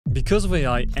Because of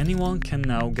AI, anyone can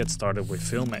now get started with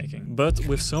filmmaking. But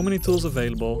with so many tools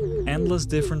available, endless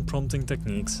different prompting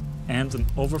techniques, and an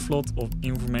overflow of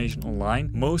information online,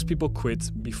 most people quit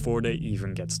before they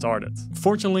even get started.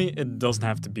 Fortunately, it doesn't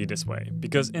have to be this way,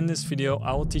 because in this video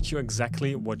I will teach you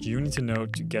exactly what you need to know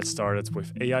to get started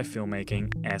with AI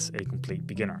filmmaking as a complete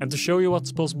beginner. And to show you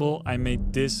what's possible, I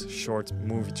made this short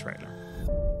movie trailer.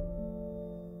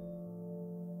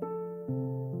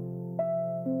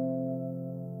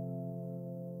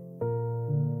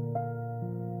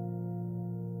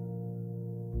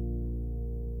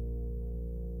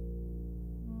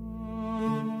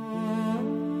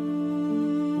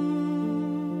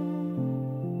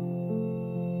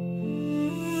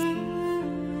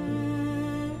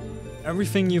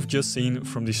 Everything you've just seen,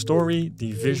 from the story,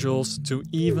 the visuals, to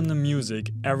even the music,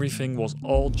 everything was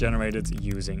all generated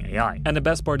using AI. And the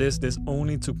best part is, this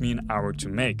only took me an hour to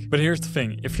make. But here's the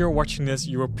thing, if you're watching this,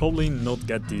 you will probably not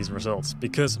get these results,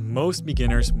 because most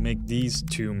beginners make these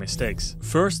two mistakes.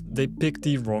 First, they pick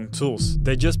the wrong tools.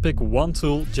 They just pick one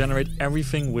tool, generate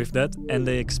everything with that, and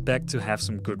they expect to have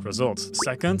some good results.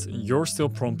 Second, you're still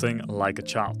prompting like a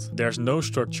child. There's no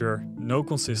structure, no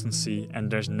consistency, and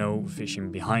there's no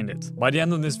vision behind it. By the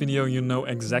end of this video, you know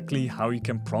exactly how you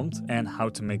can prompt and how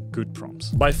to make good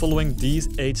prompts. By following these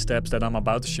 8 steps that I'm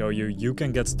about to show you, you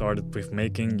can get started with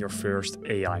making your first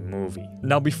AI movie.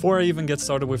 Now, before I even get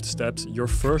started with the steps, your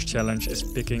first challenge is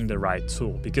picking the right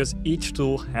tool, because each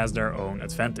tool has their own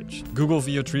advantage. Google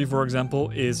VO3, for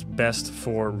example, is best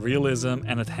for realism,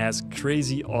 and it has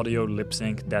crazy audio lip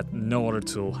sync that no other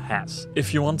tool has.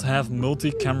 If you want to have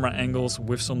multi-camera angles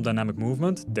with some dynamic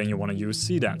movement, then you want to use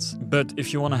Seedance. But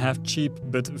if you want to have cheap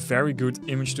but very good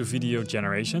image to video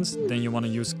generations, then you want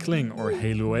to use Kling or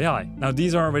Halo AI. Now,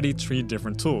 these are already 3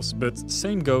 different tools, but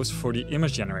same goes for the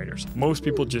image generators. Most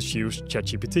people just use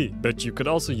ChatGPT, but you could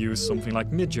also use something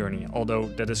like Midjourney, although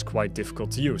that is quite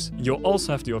difficult to use. You'll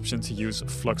also have the option to use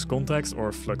Flux Context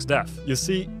or Flux Dev. You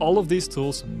see, all of these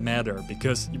tools matter,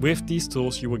 because with these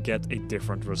tools you will get a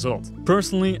different result.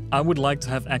 Personally, I would like to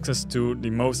have access to the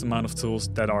most amount of tools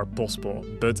that are possible,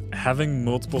 but having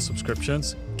multiple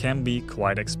subscriptions can be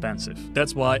quite expensive.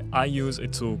 That's why I use a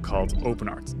tool called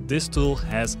OpenArt. This tool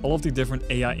has all of the different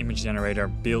AI image generator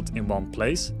built in one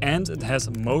place, and it has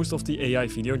most of the AI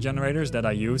video generators that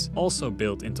I use also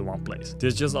built into one place.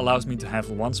 This just allows me to have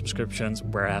one subscription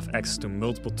where I have access to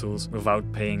multiple tools without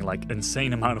paying like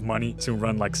insane amount of money to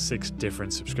run like 6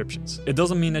 different subscriptions. It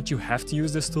doesn't mean that you have to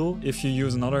use this tool. If you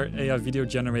use another AI video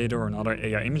generator or another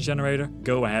AI image generator,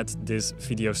 go ahead, this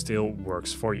video still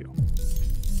works for you.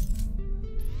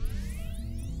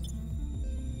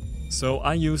 So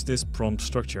I use this prompt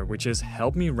structure, which is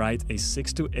help me write a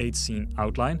 6 to 8 scene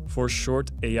outline for a short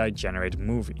AI generated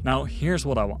movie. Now, here's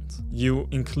what I want. You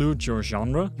include your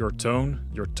genre, your tone,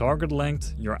 your target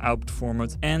length, your output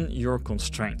format, and your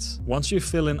constraints. Once you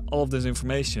fill in all of this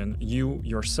information, you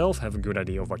yourself have a good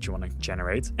idea of what you want to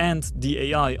generate, and the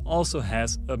AI also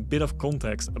has a bit of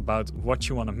context about what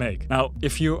you want to make. Now,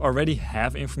 if you already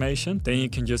have information, then you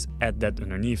can just add that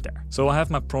underneath there. So I have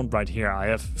my prompt right here. I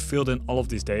have filled in all of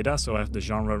this data. So I have the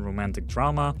genre romantic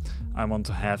drama. I want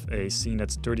to have a scene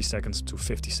that's 30 seconds to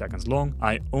 50 seconds long.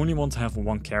 I only want to have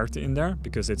one character in there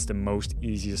because it's the most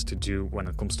easiest to do when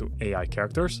it comes to AI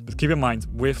characters. But keep in mind,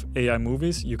 with AI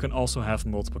movies, you can also have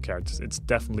multiple characters. It's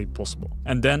definitely possible.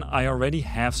 And then I already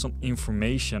have some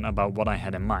information about what I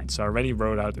had in mind. So I already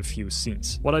wrote out a few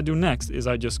scenes. What I do next is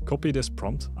I just copy this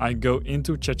prompt. I go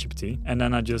into ChatGPT and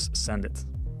then I just send it.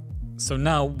 So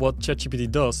now what ChatGPT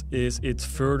does is it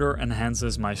further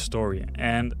enhances my story,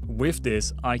 and with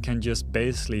this I can just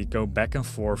basically go back and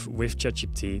forth with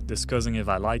ChatGPT, discussing if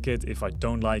I like it, if I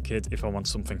don't like it, if I want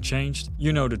something changed.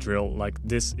 You know the drill, like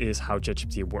this is how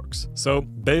ChatGPT works. So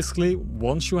basically,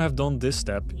 once you have done this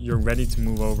step, you're ready to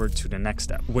move over to the next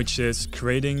step, which is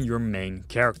creating your main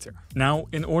character. Now,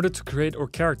 in order to create our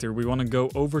character, we want to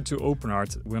go over to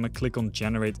OpenArt, we want to click on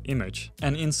Generate Image,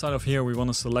 and inside of here we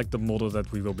want to select the model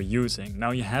that we will be using.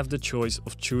 Now you have the choice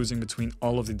of choosing between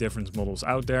all of the different models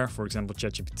out there, for example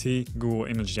ChatGPT, Google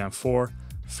Image Gen 4,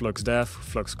 Flux Dev,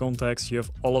 Flux Context. You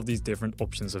have all of these different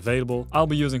options available. I'll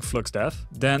be using Flux Dev.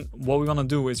 Then what we want to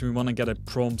do is we want to get a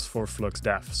prompt for Flux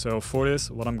Dev. So for this,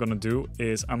 what I'm going to do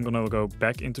is I'm going to go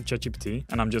back into ChatGPT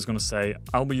and I'm just going to say,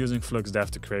 I'll be using Flux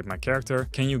Dev to create my character.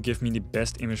 Can you give me the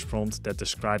best image prompt that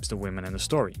describes the women in the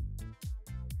story?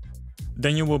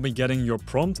 Then you will be getting your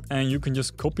prompt, and you can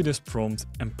just copy this prompt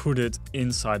and put it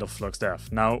inside of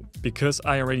FluxDev. Now, because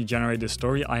I already generated this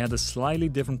story, I had a slightly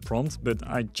different prompt, but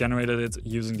I generated it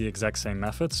using the exact same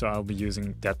method, so I'll be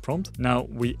using that prompt. Now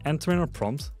we enter in our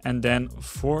prompt, and then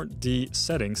for the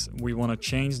settings, we want to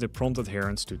change the prompt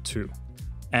adherence to 2.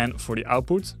 And for the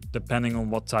output, depending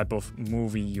on what type of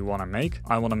movie you want to make,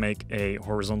 I want to make a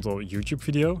horizontal YouTube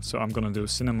video, so I'm going to do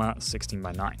cinema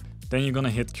 16:9. Then you're gonna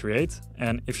hit create,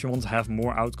 and if you want to have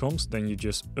more outcomes, then you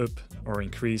just up or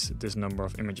increase this number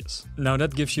of images. Now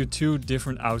that gives you 2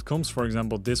 different outcomes, for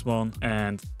example this one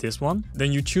and this one.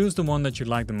 Then you choose the one that you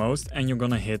like the most, and you're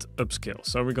gonna hit upscale.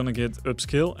 So we're gonna get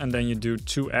upscale, and then you do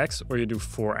 2x or you do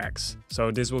 4x. So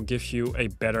this will give you a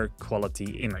better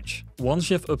quality image. Once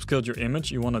you have upscaled your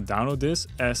image, you want to download this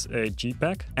as a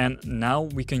JPEG, and now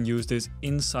we can use this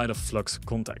inside of Flux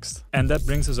context. And that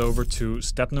brings us over to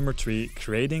step number 3,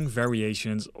 creating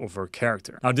variations of our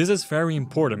character. Now this is very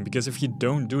important, because if you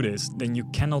don't do this, then you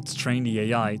cannot train the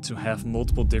AI to have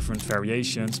multiple different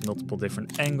variations, multiple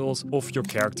different angles of your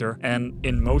character, and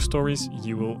in most stories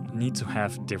you will need to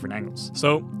have different angles.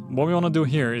 So what we want to do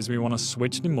here is we want to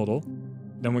switch the model.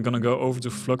 Then we're gonna go over to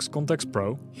Flux Context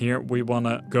Pro. Here we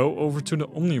wanna go over to the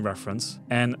Omni reference,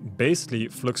 and basically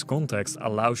Flux Context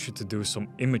allows you to do some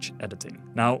image editing.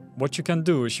 Now, what you can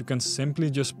do is you can simply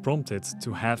just prompt it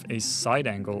to have a side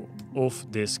angle of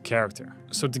this character.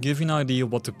 So to give you an idea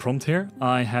what to prompt here,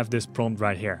 I have this prompt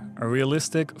right here. A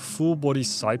realistic full body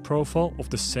side profile of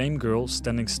the same girl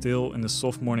standing still in the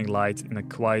soft morning light in a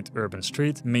quiet urban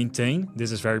street. Maintain,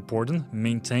 this is very important,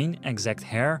 maintain exact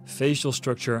hair, facial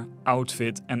structure,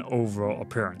 outfit and overall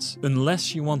appearance.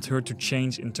 Unless you want her to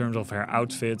change in terms of her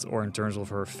outfit or in terms of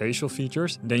her facial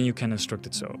features, then you can instruct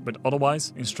it so. But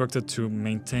otherwise, instruct it to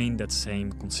maintain that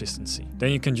same consistency.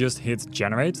 Then you can just hit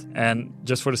generate, and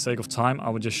just for the sake of time, I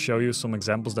will just show you some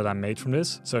examples that I made from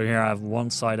this. So here I have one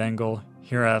side angle,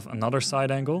 here I have another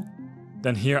side angle.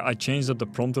 Then here I changed up the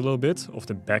prompt a little bit of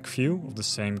the back view of the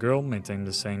same girl, maintaining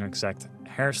the same exact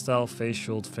hairstyle,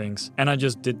 facial things. And I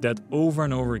just did that over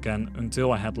and over again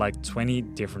until I had like 20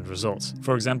 different results.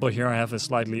 For example, here I have a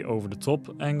slightly over the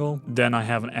top angle. Then I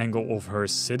have an angle of her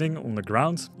sitting on the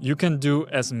ground. You can do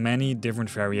as many different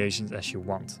variations as you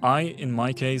want. I, in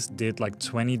my case, did like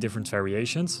 20 different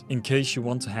variations. In case you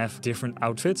want to have different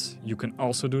outfits, you can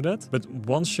also do that. But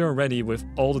once you're ready with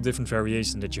all the different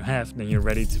variations that you have, then you're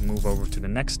ready to move over to the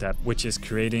next step, which is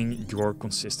creating your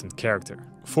consistent character.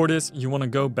 For this, you want to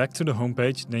go back to the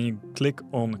homepage, then you click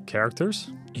on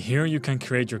characters. Here you can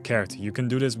create your character. You can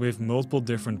do this with multiple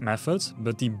different methods,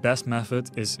 but the best method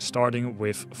is starting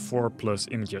with 4+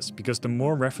 images, because the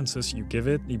more references you give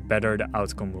it, the better the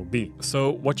outcome will be. So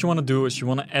what you want to do is you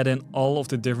want to add in all of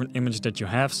the different images that you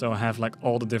have. So I have like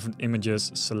all the different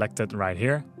images selected right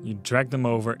here. You drag them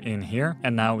over in here,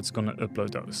 and now it's going to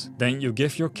upload those. Then you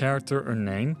give your character a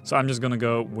name. So I'm just going to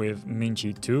go with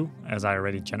Minji2, as I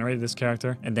already generated this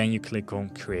character, and then you click on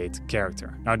create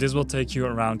character. Now this will take you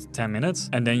around 10 minutes,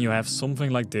 and then you have something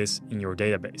like this in your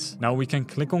database. Now we can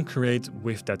click on create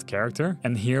with that character,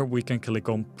 and here we can click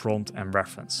on prompt and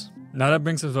reference. Now that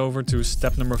brings us over to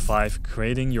step number 5,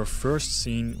 creating your first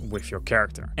scene with your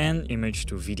character and image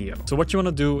to video. So what you want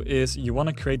to do is you want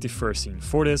to create the first scene.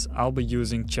 For this, I'll be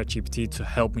using ChatGPT to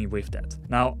help me with that.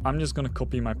 Now I'm just going to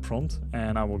copy my prompt,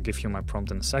 and I will give you my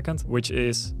prompt in a second, which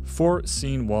is for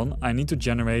scene 1, I need to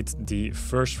generate the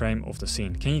first frame of the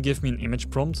scene. Can you give me an image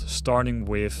prompt starting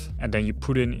with, and then you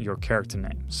put in your character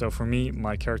name. So for me,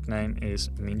 my character name is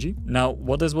Minji. Now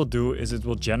what this will do is it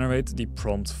will generate the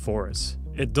prompt for us.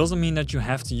 It doesn't mean that you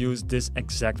have to use this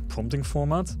exact prompting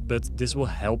format, but this will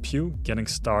help you getting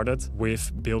started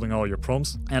with building all your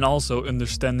prompts and also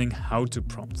understanding how to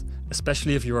prompt.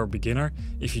 Especially if you're a beginner,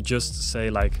 if you just say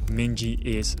like Minji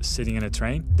is sitting in a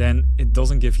train, then it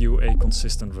doesn't give you a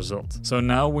consistent result. So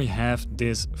now we have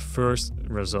this first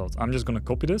result. I'm just gonna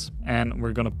copy this, and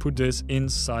we're gonna put this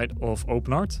inside of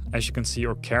OpenArt. As you can see,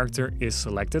 our character is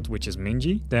selected, which is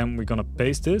Minji. Then we're gonna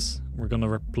paste this. We're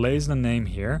gonna replace the name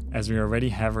here, as we already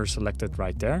have her selected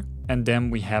right there. And then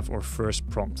we have our first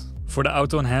prompt. For the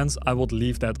auto enhance, I would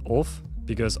leave that off,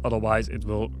 because otherwise it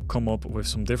will come up with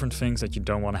some different things that you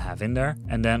don't want to have in there.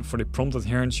 And then for the prompt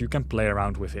adherence, you can play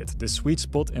around with it. The sweet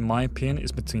spot, in my opinion,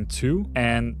 is between 2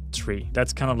 and 3.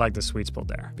 That's kind of like the sweet spot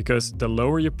there, because the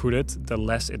lower you put it, the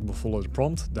less it will follow the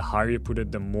prompt. The higher you put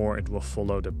it, the more it will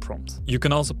follow the prompt. You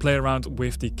can also play around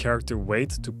with the character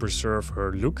weight to preserve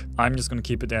her look. I'm just going to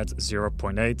keep it at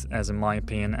 0.8, as in my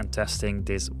opinion and testing,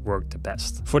 this worked the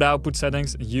best. For the output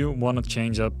settings, you want to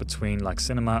change up between like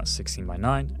cinema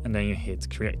 16:9, and then you hit hit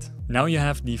create. Now you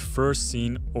have the first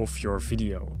scene of your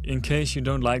video. In case you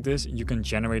don't like this, you can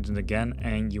generate it again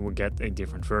and you will get a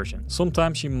different version.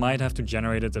 Sometimes you might have to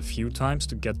generate it a few times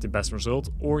to get the best result,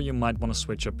 or you might want to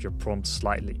switch up your prompt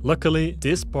slightly. Luckily,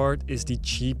 this part is the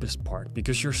cheapest part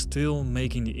because you're still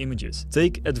making the images.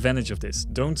 Take advantage of this.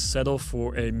 Don't settle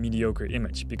for a mediocre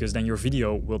image because then your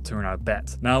video will turn out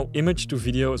bad. Now, image to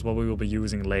video is what we will be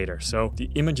using later. So the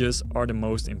images are the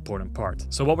most important part.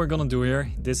 So what we're gonna do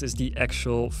here, this is the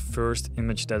actual first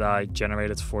image that I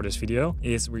generated for this video,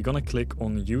 is we're gonna click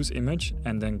on use image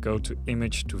and then go to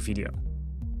image to video.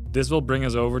 This will bring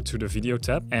us over to the video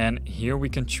tab, and here we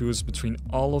can choose between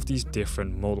all of these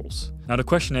different models. Now the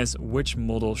question is, which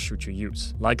model should you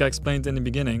use? Like I explained in the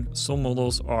beginning, some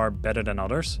models are better than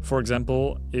others. For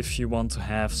example, if you want to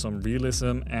have some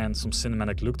realism and some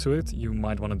cinematic look to it, you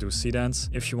might want to do Seedance.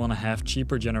 If you want to have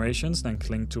cheaper generations, then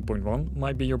Kling 2.1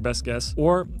 might be your best guess.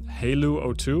 Or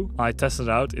Halu 02, I tested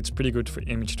out, it's pretty good for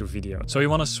image to video. So you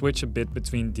want to switch a bit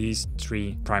between these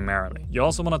three primarily. You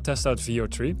also want to test out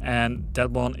VO3, and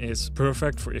that one is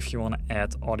perfect for if you want to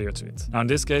add audio to it. Now in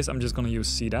this case, I'm just going to use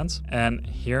Seedance, and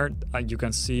here you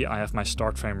can see I have my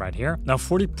start frame right here. Now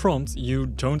for the prompt, you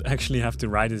don't actually have to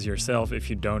write it yourself if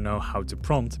you don't know how to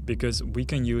prompt, because we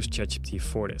can use ChatGPT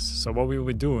for this. So what we will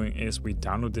be doing is we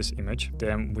download this image,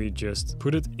 then we just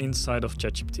put it inside of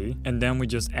ChatGPT, and then we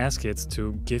just ask it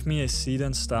to give me a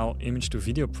Seedance style image to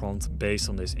video prompt based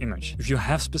on this image. If you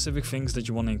have specific things that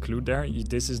you want to include there,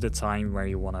 this is the time where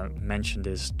you want to mention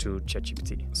this to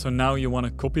ChatGPT. So now you want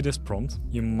to copy this prompt.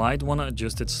 You might want to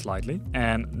adjust it slightly,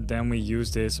 and then we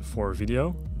use this for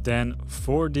video. Then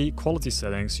for the quality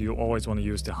settings, you always want to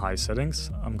use the high settings.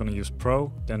 I'm going to use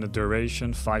Pro. Then the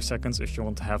duration, 5 seconds. If you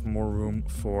want to have more room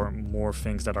for more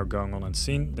things that are going on in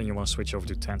scene, then you want to switch over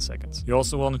to 10 seconds. You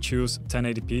also want to choose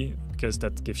 1080p because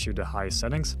that gives you the highest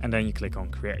settings, and then you click on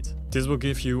create. This will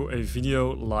give you a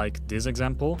video like this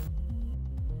example.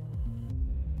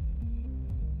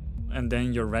 And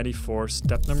then you're ready for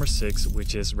step number 6,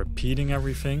 which is repeating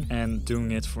everything and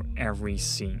doing it for every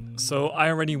scene. So I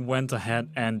already went ahead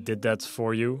and did that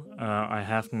for you. I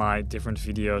have my different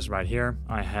videos right here.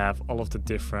 I have all of the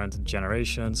different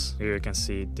generations. Here you can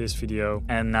see this video.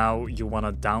 And now you want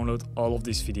to download all of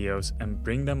these videos and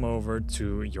bring them over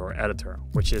to your editor,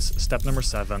 which is step number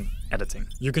 7, editing.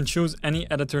 You can choose any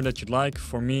editor that you'd like.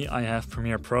 For me, I have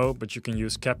Premiere Pro, but you can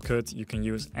use CapCut. You can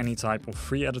use any type of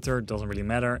free editor. It doesn't really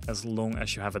matter as long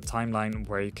as you have a timeline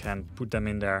where you can put them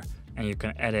in there and you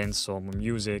can add in some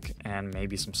music and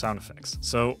maybe some sound effects.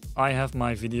 So I have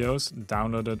my videos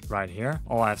downloaded right here.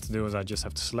 All I have to do is I just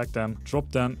have to select them,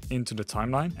 drop them into the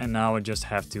timeline, and now I just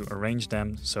have to arrange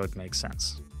them so it makes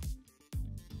sense.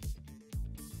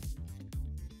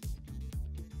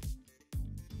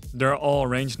 They're all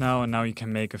arranged now, and now you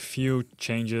can make a few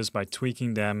changes by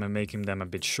tweaking them and making them a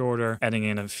bit shorter, adding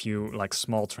in a few like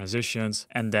small transitions,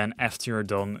 and then after you're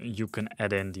done, you can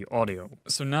add in the audio.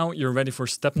 So now you're ready for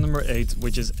step number 8,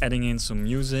 which is adding in some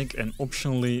music and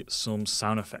optionally some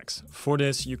sound effects. For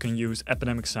this, you can use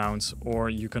Epidemic Sounds, or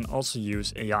you can also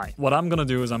use AI. What I'm gonna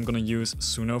do is I'm gonna use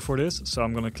Suno for this. So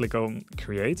I'm gonna click on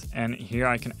create, and here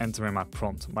I can enter in my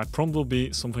prompt. My prompt will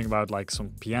be something about like some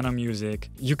piano music.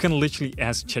 You can literally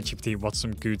ask ChatGPT what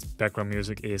some good background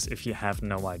music is if you have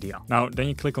no idea. Now, then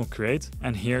you click on create,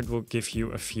 and here it will give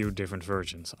you a few different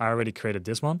versions. I already created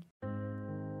this one.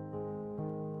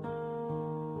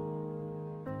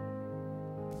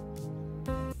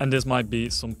 And this might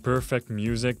be some perfect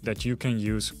music that you can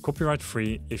use copyright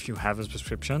free if you have a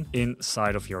subscription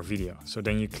inside of your video. So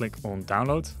then you click on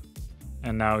download,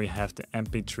 and now you have the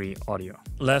MP3 audio.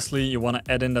 Lastly, you want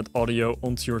to add in that audio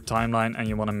onto your timeline and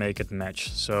you want to make it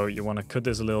match. So you want to cut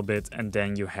this a little bit, and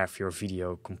then you have your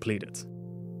video completed.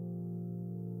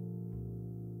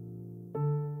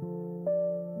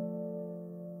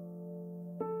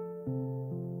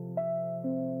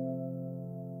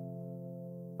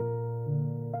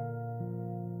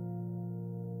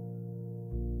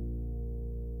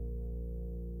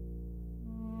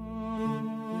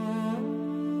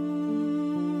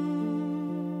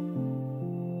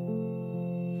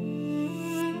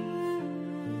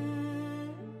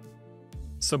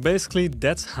 So basically,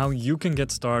 that's how you can get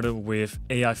started with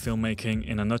AI filmmaking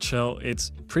in a nutshell.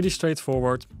 It's pretty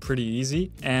straightforward, pretty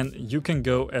easy, and you can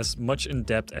go as much in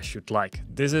depth as you'd like.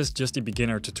 This is just a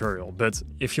beginner tutorial, but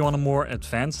if you want a more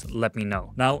advanced, let me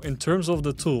know. Now, in terms of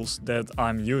the tools that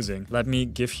I'm using, let me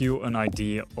give you an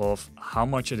idea of how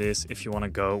much it is if you want to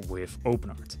go with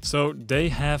OpenArt. So they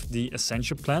have the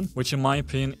Essential plan, which in my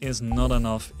opinion is not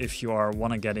enough if you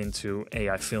want to get into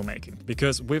AI filmmaking.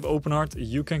 Because with OpenArt,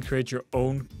 you can create your own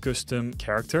own custom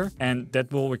character, and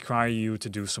that will require you to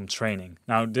do some training.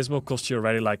 Now, this will cost you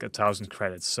already like 1,000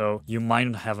 credits, so you might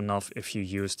not have enough if you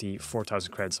use the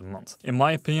 4,000 credits a month. In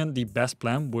my opinion, the best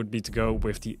plan would be to go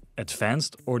with the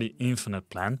advanced or the infinite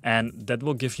plan, and that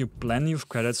will give you plenty of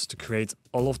credits to create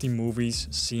all of the movies,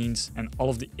 scenes, and all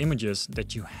of the images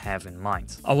that you have in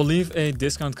mind. I will leave a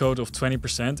discount code of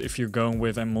 20% if you're going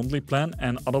with a monthly plan,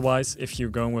 and otherwise, if you're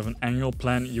going with an annual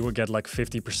plan, you will get like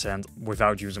 50%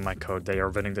 without using my code. They are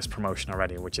running this promotion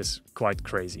already, which is quite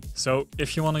crazy. So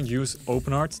if you want to use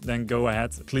OpenArt, then go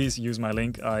ahead. Please use my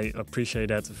link. I appreciate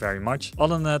that very much.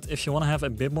 Other than that, if you want to have a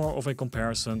bit more of a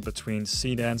comparison between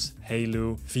Seedance,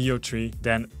 Halo, VO3,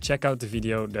 then check out the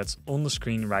video that's on the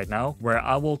screen right now, where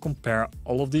I will compare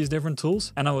all of these different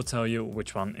tools and I will tell you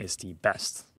which one is the best.